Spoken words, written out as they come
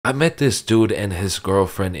I met this dude and his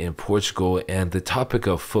girlfriend in Portugal, and the topic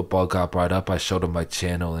of football got brought up. I showed him my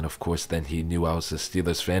channel, and of course, then he knew I was a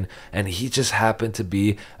Steelers fan, and he just happened to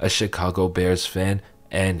be a Chicago Bears fan.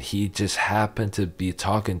 And he just happened to be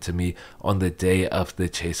talking to me on the day of the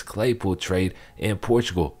Chase Claypool trade in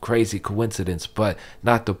Portugal. Crazy coincidence, but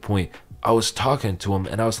not the point. I was talking to him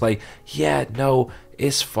and I was like, yeah, no,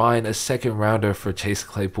 it's fine. A second rounder for Chase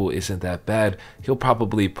Claypool isn't that bad. He'll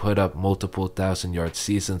probably put up multiple 1,000-yard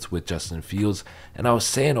seasons with Justin Fields. And I was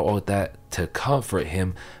saying all that to comfort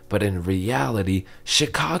him, but in reality,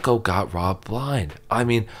 Chicago got robbed blind. I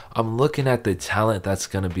mean, I'm looking at the talent that's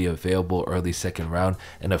going to be available early second round,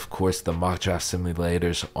 and of course, the mock draft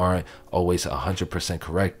simulators aren't always 100%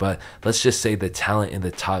 correct, but let's just say the talent in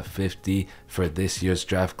the top 50 for this year's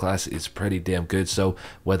draft class is pretty damn good. So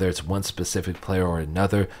whether it's one specific player or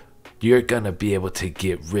another, you're gonna be able to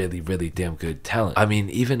get really damn good talent. I mean,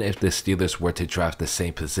 even if the Steelers were to draft the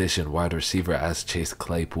same position, wide receiver, as Chase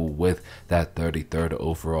Claypool with that 33rd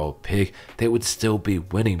overall pick, they would still be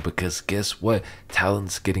winning, because guess what?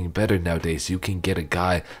 Talent's getting better nowadays. You can get a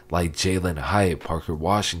guy like Jalen Hyatt, Parker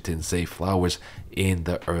Washington, Zay Flowers in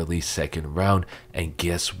the early second round, and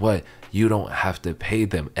guess what? You don't have to pay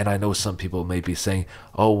them. And I know some people may be saying,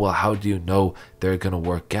 oh, well, how do you know they're gonna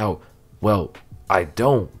work out? Well, I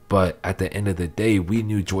don't, but at the end of the day, we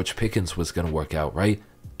knew George Pickens was going to work out, right?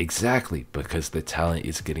 Exactly, because the talent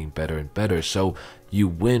is getting better and better. So you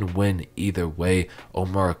win-win either way.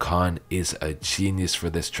 Omar Khan is a genius for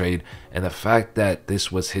this trade, and the fact that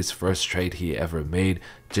this was his first trade he ever made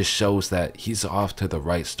just shows that he's off to the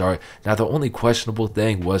right start. Now, the only questionable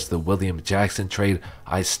thing was the William Jackson trade.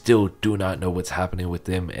 I still do not know what's happening with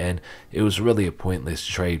him, and it was really a pointless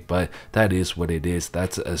trade, but that is what it is.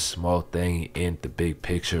 That's a small thing in the big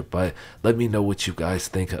picture. But let me know what you guys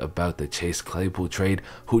think about the Chase Claypool trade.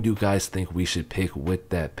 Who do you guys think we should pick with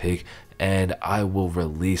that pick? And I will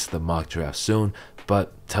release the mock draft soon,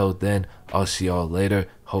 but till then, I'll see y'all later.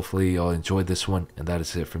 Hopefully y'all enjoyed this one, and that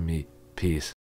is it for me. Peace.